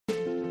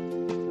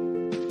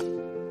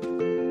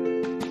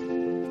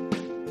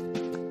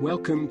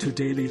Welcome to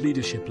Daily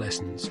Leadership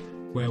Lessons,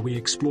 where we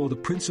explore the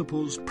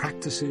principles,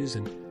 practices,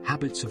 and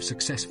habits of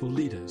successful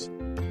leaders.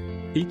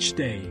 Each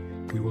day,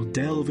 we will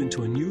delve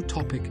into a new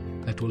topic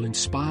that will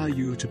inspire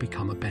you to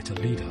become a better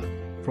leader.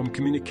 From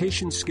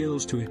communication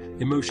skills to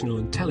emotional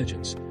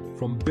intelligence,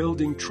 from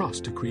building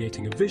trust to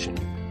creating a vision,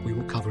 we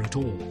will cover it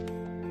all.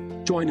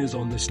 Join us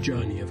on this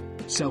journey of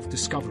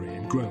self-discovery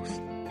and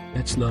growth.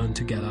 Let's learn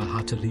together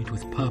how to lead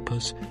with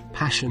purpose,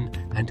 passion,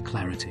 and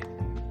clarity.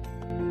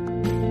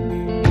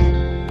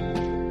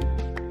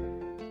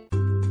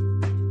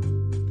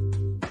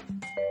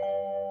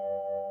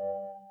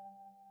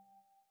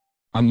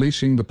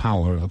 Unleashing the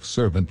power of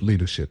servant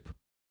leadership,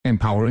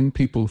 empowering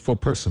people for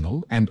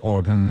personal and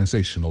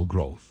organizational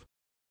growth.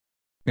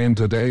 In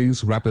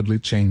today's rapidly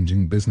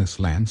changing business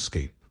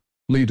landscape,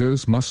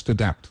 leaders must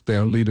adapt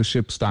their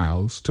leadership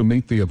styles to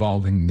meet the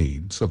evolving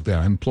needs of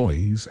their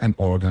employees and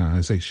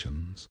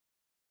organizations.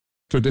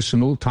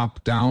 Traditional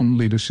top-down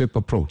leadership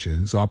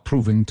approaches are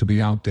proving to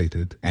be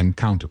outdated and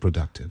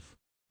counterproductive,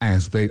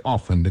 as they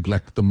often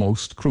neglect the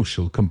most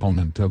crucial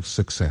component of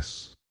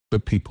success, the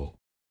people.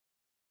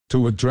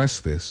 To address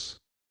this,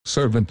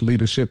 servant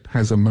leadership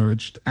has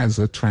emerged as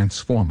a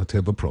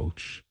transformative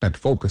approach that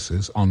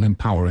focuses on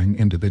empowering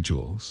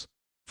individuals,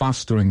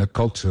 fostering a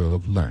culture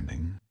of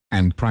learning,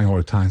 and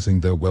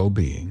prioritizing their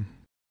well-being.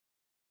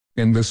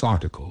 In this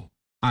article,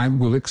 I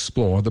will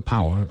explore the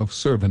power of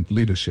servant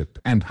leadership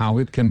and how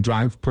it can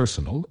drive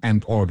personal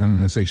and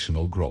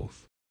organizational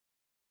growth.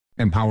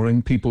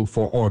 Empowering people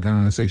for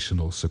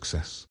organizational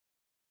success.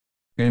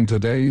 In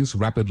today's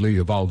rapidly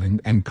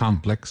evolving and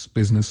complex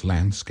business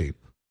landscape,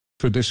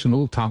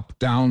 traditional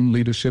top-down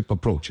leadership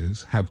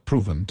approaches have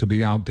proven to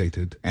be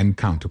outdated and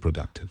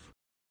counterproductive.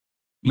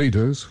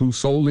 Leaders who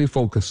solely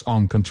focus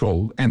on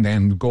control and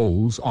end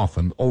goals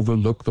often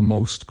overlook the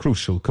most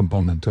crucial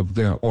component of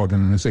their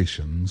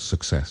organization's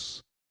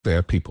success,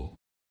 their people.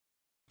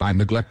 By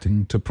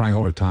neglecting to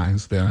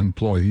prioritize their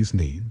employees'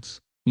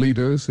 needs,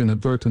 leaders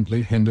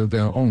inadvertently hinder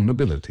their own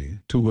ability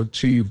to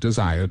achieve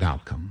desired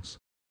outcomes.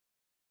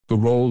 The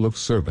role of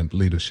servant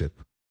leadership.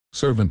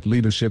 Servant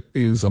leadership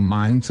is a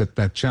mindset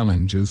that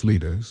challenges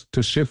leaders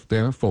to shift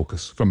their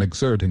focus from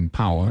exerting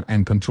power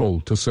and control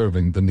to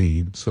serving the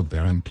needs of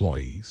their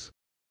employees.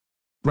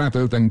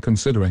 Rather than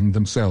considering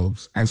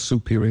themselves as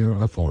superior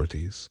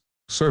authorities,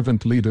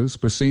 servant leaders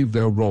perceive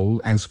their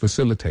role as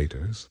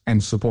facilitators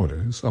and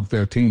supporters of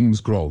their team's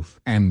growth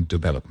and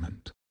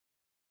development.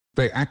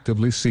 They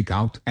actively seek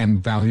out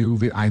and value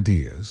the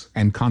ideas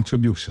and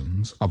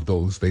contributions of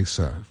those they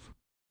serve,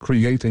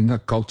 creating a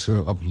culture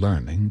of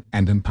learning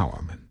and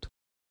empowerment.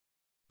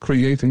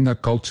 Creating a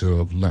culture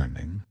of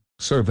learning.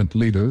 Servant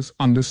leaders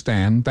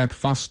understand that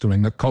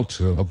fostering a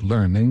culture of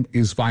learning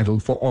is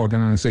vital for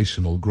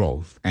organizational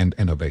growth and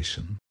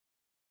innovation.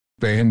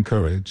 They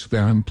encourage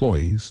their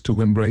employees to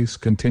embrace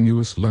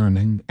continuous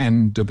learning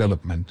and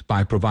development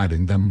by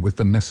providing them with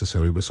the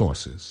necessary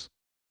resources,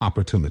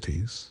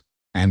 opportunities,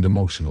 and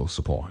emotional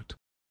support.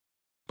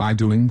 By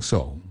doing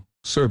so,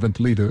 servant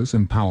leaders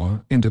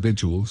empower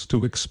individuals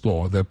to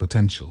explore their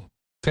potential,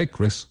 take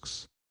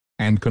risks,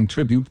 and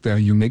contribute their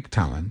unique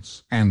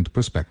talents and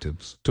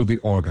perspectives to the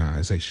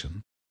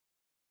organization.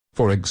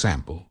 For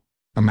example,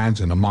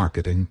 imagine a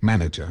marketing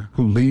manager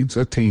who leads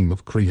a team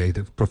of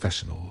creative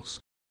professionals.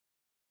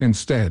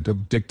 Instead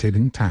of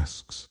dictating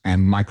tasks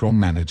and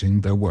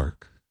micromanaging their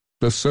work,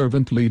 the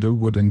servant leader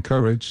would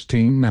encourage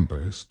team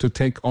members to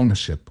take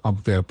ownership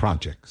of their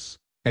projects,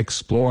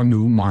 explore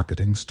new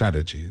marketing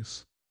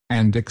strategies,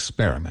 and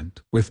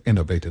experiment with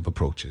innovative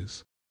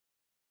approaches.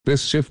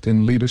 This shift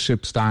in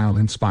leadership style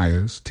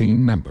inspires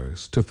team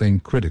members to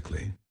think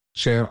critically,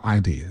 share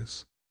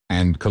ideas,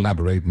 and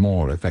collaborate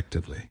more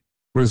effectively,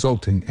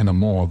 resulting in a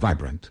more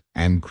vibrant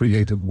and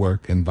creative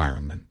work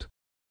environment.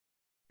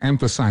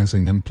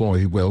 Emphasizing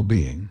employee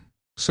well-being,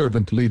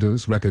 servant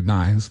leaders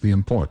recognize the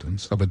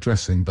importance of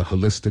addressing the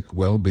holistic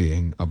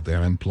well-being of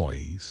their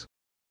employees.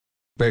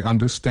 They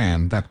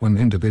understand that when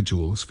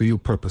individuals feel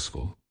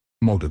purposeful,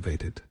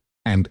 motivated,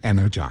 and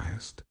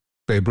energized,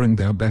 they bring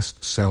their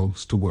best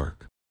selves to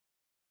work.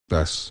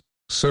 Thus,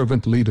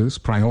 servant leaders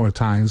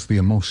prioritize the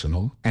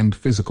emotional and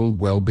physical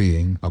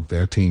well-being of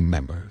their team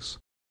members.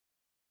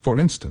 For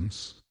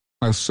instance,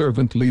 a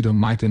servant leader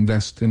might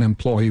invest in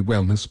employee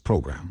wellness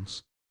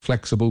programs,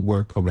 flexible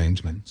work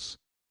arrangements,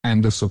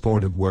 and a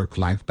supportive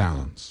work-life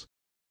balance.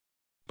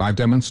 By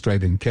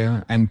demonstrating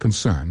care and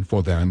concern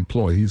for their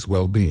employees'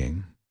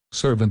 well-being,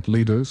 servant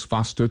leaders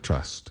foster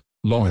trust,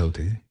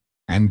 loyalty,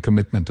 and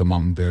commitment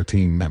among their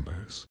team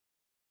members.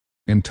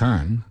 In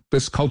turn,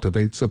 this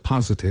cultivates a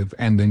positive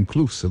and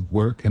inclusive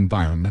work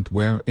environment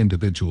where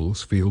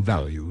individuals feel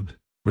valued,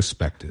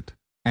 respected,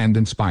 and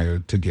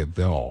inspired to give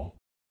their all.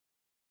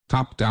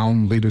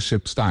 Top-down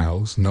leadership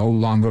styles no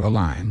longer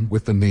align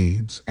with the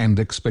needs and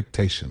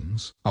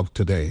expectations of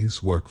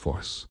today's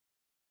workforce.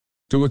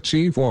 To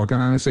achieve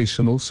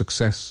organizational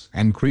success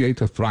and create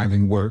a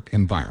thriving work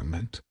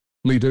environment,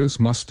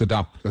 leaders must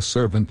adopt a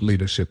servant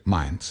leadership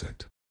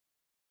mindset.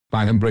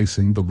 By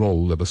embracing the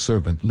role of a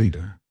servant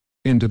leader,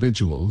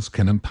 individuals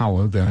can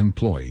empower their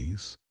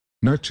employees,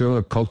 nurture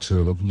a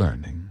culture of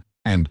learning,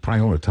 and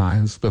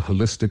prioritize the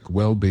holistic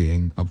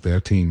well-being of their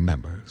team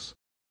members.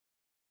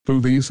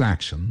 Through these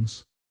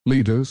actions,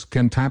 leaders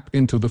can tap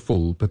into the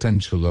full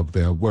potential of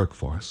their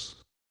workforce,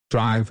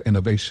 drive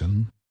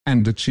innovation,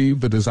 and achieve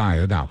the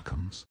desired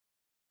outcomes.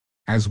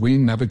 As we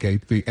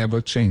navigate the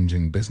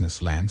ever-changing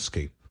business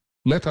landscape,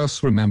 let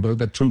us remember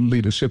that true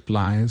leadership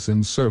lies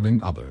in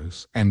serving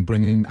others and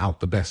bringing out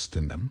the best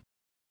in them.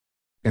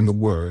 In the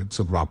words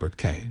of Robert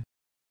K.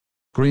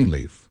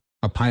 Greenleaf,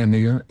 a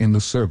pioneer in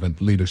the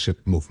servant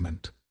leadership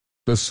movement,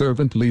 the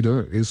servant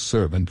leader is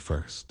servant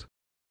first.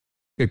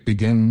 It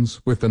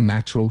begins with the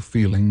natural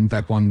feeling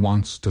that one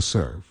wants to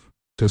serve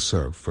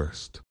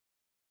first.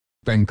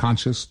 Then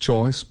conscious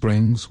choice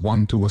brings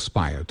one to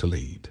aspire to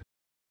lead.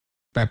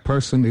 That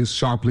person is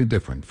sharply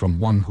different from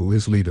one who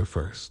is leader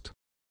first.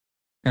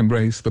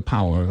 Embrace the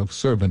power of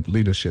servant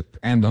leadership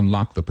and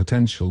unlock the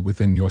potential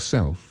within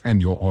yourself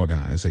and your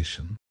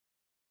organization.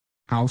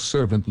 How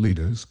servant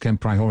leaders can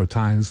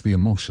prioritize the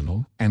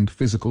emotional and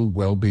physical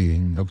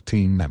well-being of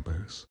team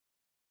members.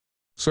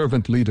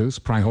 Servant leaders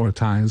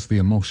prioritize the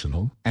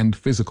emotional and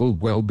physical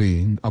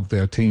well-being of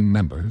their team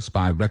members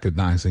by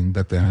recognizing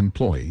that their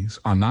employees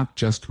are not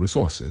just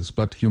resources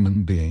but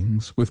human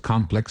beings with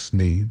complex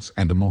needs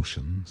and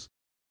emotions.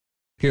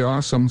 Here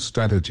are some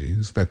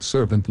strategies that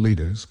servant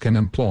leaders can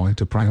employ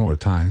to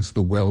prioritize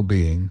the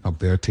well-being of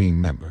their team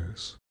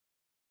members.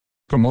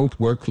 Promote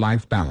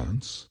work-life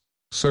balance.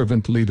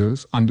 Servant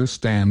leaders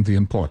understand the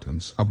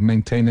importance of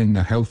maintaining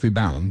a healthy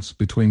balance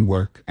between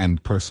work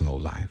and personal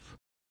life.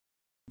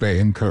 They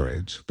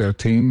encourage their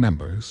team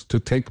members to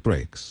take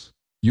breaks,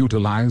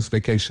 utilize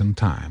vacation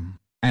time,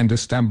 and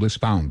establish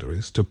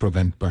boundaries to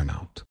prevent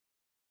burnout.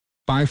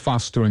 By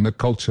fostering a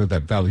culture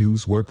that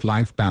values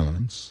work-life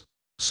balance,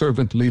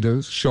 servant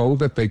leaders show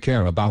that they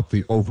care about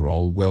the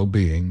overall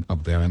well-being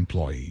of their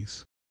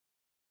employees.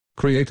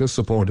 Create a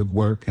supportive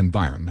work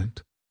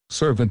environment.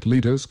 Servant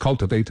leaders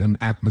cultivate an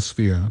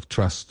atmosphere of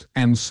trust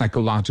and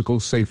psychological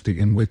safety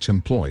in which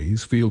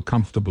employees feel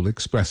comfortable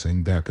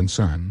expressing their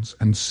concerns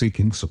and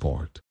seeking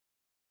support.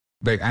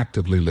 They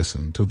actively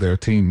listen to their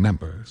team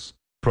members,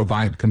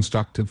 provide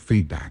constructive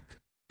feedback,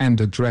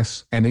 and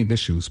address any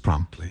issues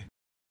promptly.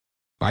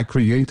 By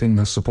creating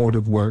a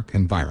supportive work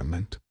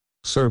environment,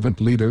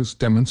 servant leaders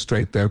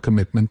demonstrate their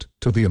commitment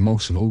to the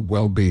emotional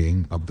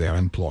well-being of their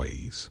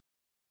employees.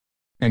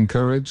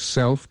 Encourage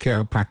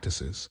self-care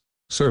practices.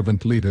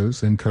 Servant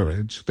leaders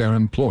encourage their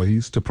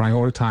employees to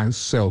prioritize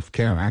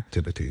self-care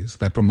activities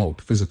that promote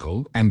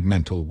physical and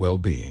mental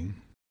well-being.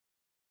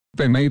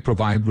 They may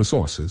provide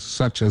resources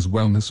such as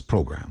wellness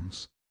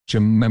programs,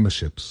 gym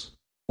memberships,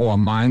 or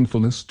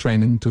mindfulness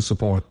training to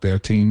support their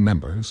team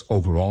members'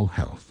 overall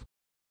health.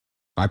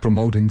 By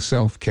promoting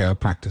self-care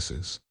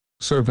practices,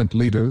 servant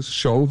leaders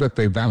show that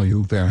they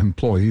value their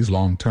employees'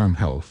 long-term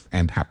health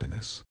and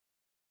happiness.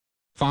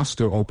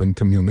 Foster open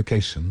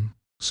communication.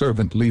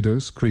 Servant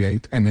leaders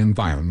create an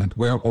environment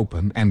where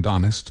open and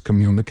honest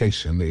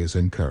communication is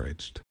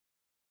encouraged.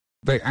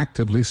 They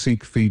actively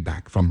seek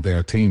feedback from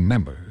their team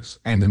members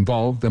and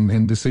involve them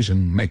in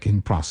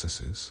decision-making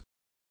processes.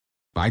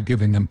 By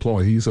giving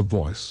employees a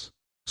voice,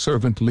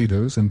 servant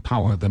leaders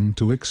empower them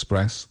to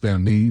express their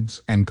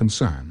needs and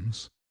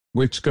concerns,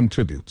 which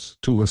contributes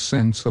to a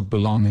sense of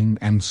belonging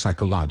and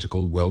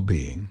psychological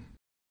well-being.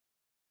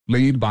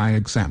 Lead by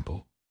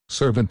example.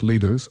 Servant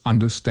leaders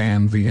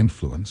understand the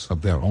influence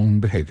of their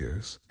own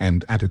behaviors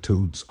and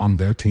attitudes on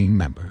their team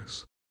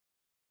members.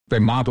 They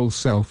model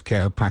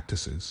self-care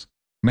practices,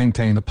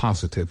 maintain a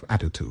positive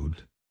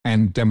attitude,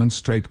 and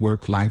demonstrate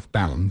work-life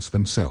balance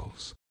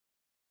themselves.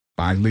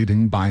 By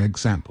leading by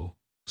example,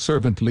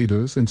 servant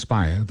leaders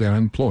inspire their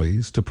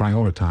employees to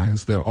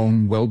prioritize their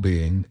own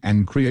well-being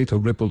and create a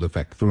ripple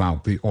effect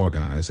throughout the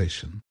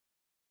organization.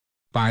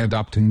 By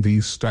adopting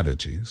these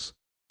strategies,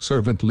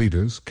 servant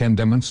leaders can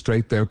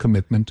demonstrate their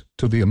commitment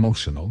to the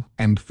emotional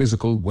and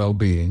physical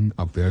well-being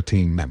of their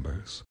team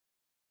members.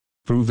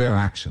 Through their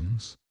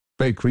actions,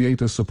 they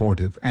create a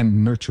supportive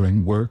and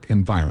nurturing work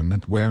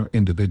environment where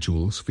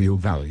individuals feel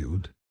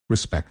valued,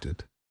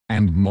 respected,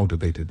 and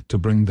motivated to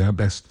bring their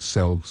best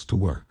selves to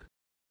work.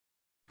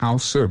 How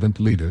servant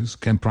leaders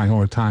can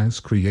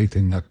prioritize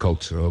creating a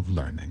culture of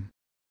learning.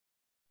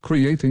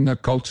 Creating a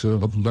culture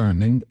of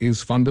learning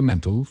is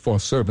fundamental for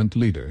servant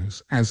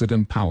leaders as it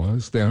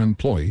empowers their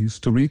employees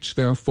to reach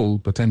their full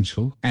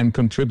potential and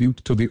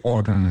contribute to the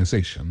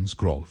organization's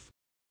growth.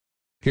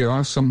 Here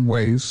are some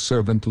ways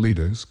servant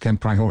leaders can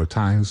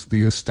prioritize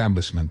the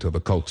establishment of a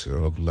culture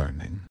of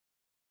learning.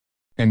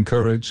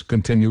 Encourage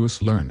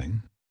continuous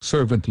learning.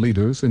 Servant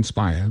leaders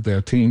inspire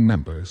their team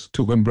members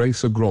to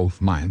embrace a growth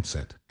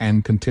mindset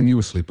and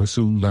continuously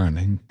pursue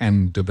learning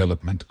and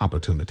development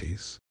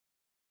opportunities.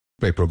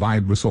 They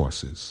provide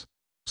resources,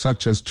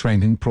 such as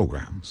training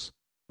programs,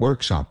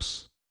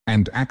 workshops,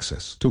 and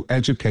access to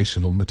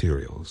educational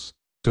materials,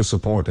 to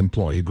support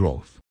employee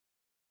growth.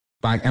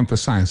 By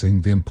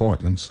emphasizing the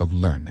importance of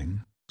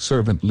learning,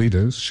 servant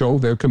leaders show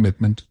their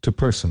commitment to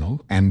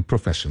personal and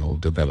professional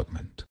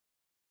development.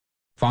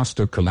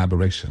 Foster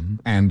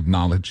collaboration and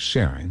knowledge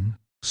sharing.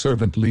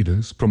 servant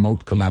leaders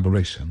promote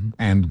collaboration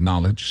and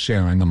knowledge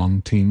sharing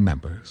among team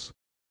members.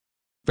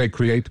 They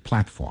create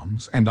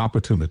platforms and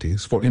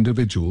opportunities for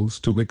individuals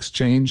to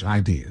exchange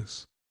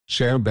ideas,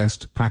 share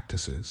best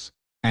practices,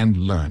 and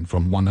learn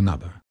from one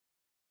another.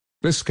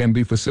 This can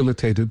be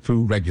facilitated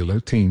through regular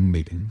team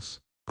meetings,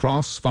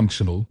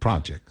 cross-functional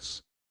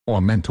projects,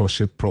 or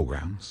mentorship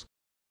programs.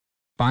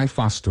 By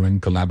fostering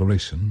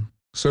collaboration,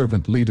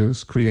 servant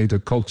leaders create a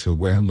culture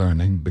where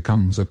learning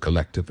becomes a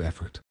collective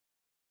effort.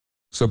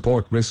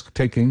 Support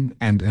risk-taking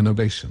and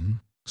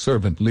innovation.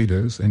 Servant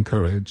leaders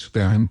encourage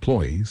their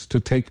employees to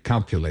take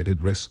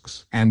calculated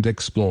risks and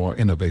explore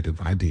innovative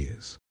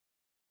ideas.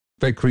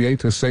 They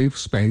create a safe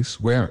space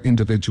where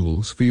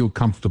individuals feel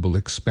comfortable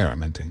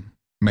experimenting,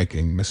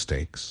 making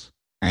mistakes,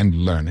 and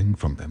learning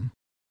from them.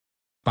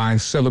 By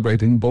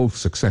celebrating both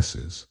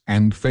successes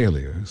and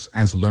failures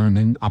as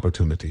learning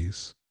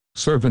opportunities,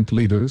 servant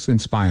leaders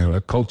inspire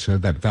a culture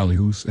that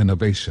values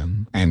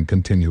innovation and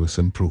continuous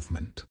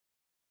improvement.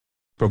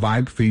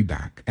 Provide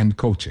feedback and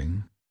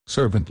coaching.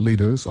 Servant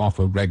leaders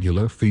offer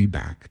regular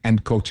feedback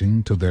and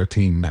coaching to their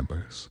team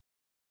members.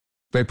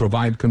 They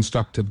provide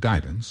constructive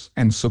guidance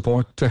and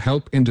support to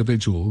help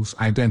individuals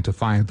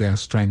identify their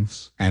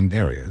strengths and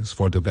areas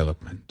for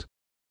development.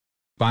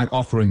 By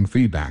offering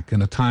feedback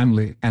in a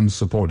timely and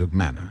supportive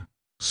manner,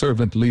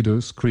 servant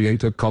leaders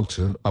create a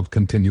culture of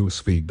continuous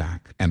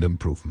feedback and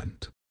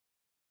improvement.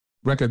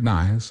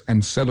 Recognize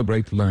and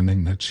celebrate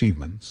learning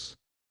achievements.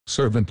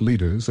 Servant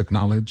leaders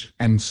acknowledge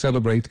and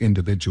celebrate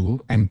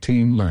individual and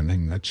team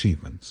learning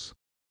achievements.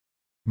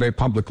 They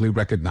publicly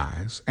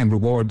recognize and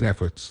reward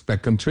efforts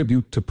that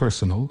contribute to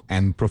personal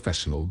and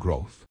professional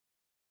growth.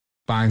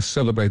 By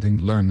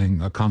celebrating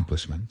learning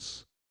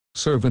accomplishments,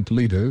 servant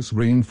leaders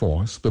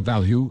reinforce the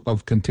value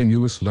of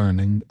continuous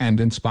learning and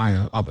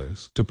inspire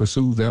others to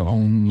pursue their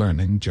own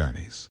learning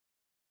journeys.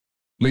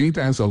 Lead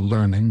as a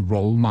learning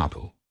role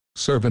model.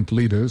 Servant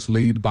leaders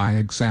lead by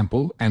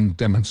example and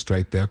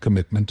demonstrate their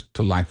commitment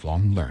to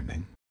lifelong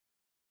learning.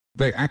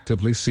 They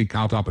actively seek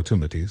out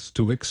opportunities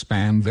to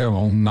expand their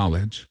own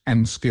knowledge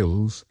and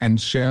skills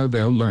and share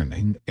their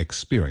learning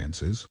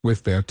experiences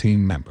with their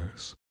team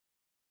members.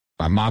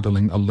 By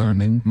modeling a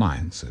learning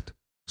mindset,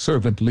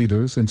 servant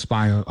leaders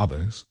inspire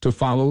others to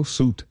follow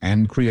suit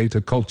and create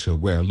a culture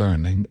where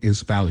learning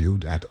is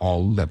valued at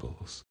all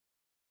levels.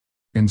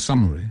 In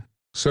summary,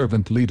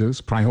 servant leaders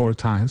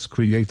prioritize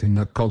creating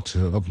a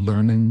culture of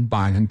learning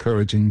by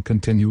encouraging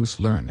continuous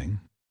learning,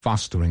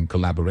 fostering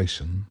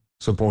collaboration,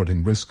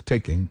 supporting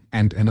risk-taking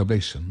and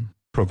innovation,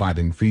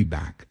 providing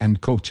feedback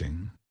and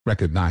coaching,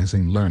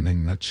 recognizing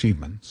learning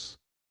achievements,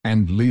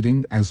 and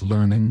leading as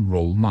learning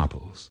role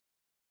models.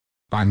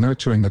 By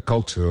nurturing a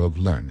culture of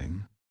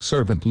learning,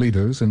 servant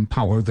leaders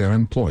empower their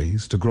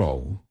employees to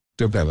grow,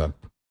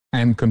 develop,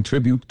 and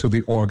contribute to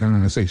the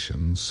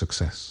organization's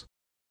success.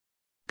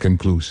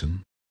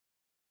 Conclusion.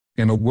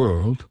 In a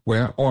world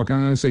where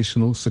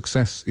organizational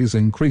success is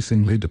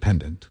increasingly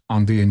dependent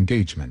on the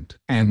engagement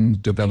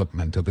and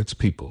development of its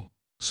people,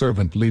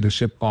 servant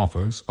leadership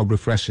offers a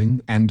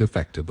refreshing and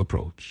effective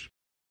approach.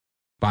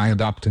 By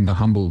adopting a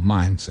humble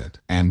mindset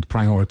and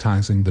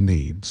prioritizing the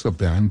needs of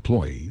their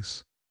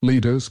employees,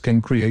 leaders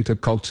can create a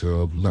culture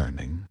of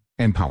learning,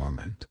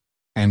 empowerment,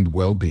 and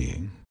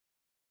well-being.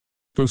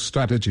 Through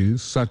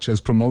strategies such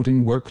as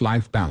promoting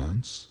work-life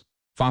balance,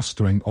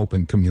 fostering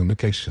open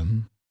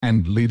communication,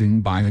 and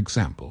leading by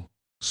example,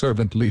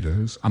 servant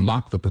leaders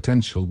unlock the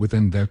potential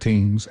within their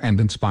teams and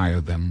inspire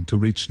them to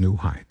reach new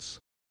heights.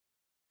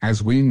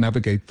 As we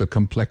navigate the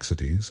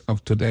complexities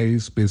of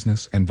today's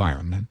business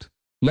environment,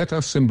 let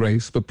us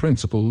embrace the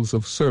principles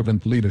of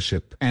servant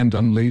leadership and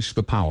unleash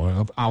the power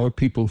of our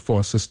people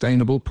for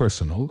sustainable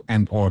personal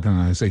and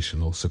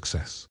organizational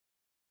success.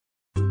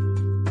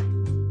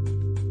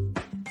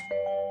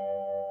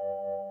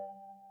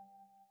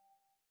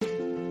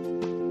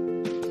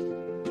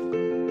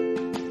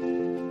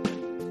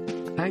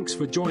 Thanks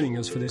for joining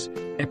us for this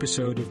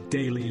episode of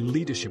Daily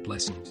Leadership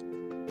Lessons.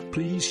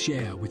 Please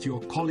share with your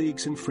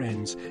colleagues and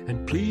friends,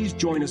 and please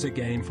join us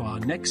again for our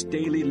next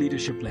Daily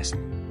Leadership Lesson.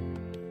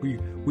 We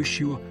wish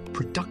you a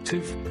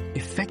productive,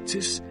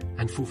 effective,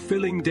 and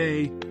fulfilling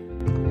day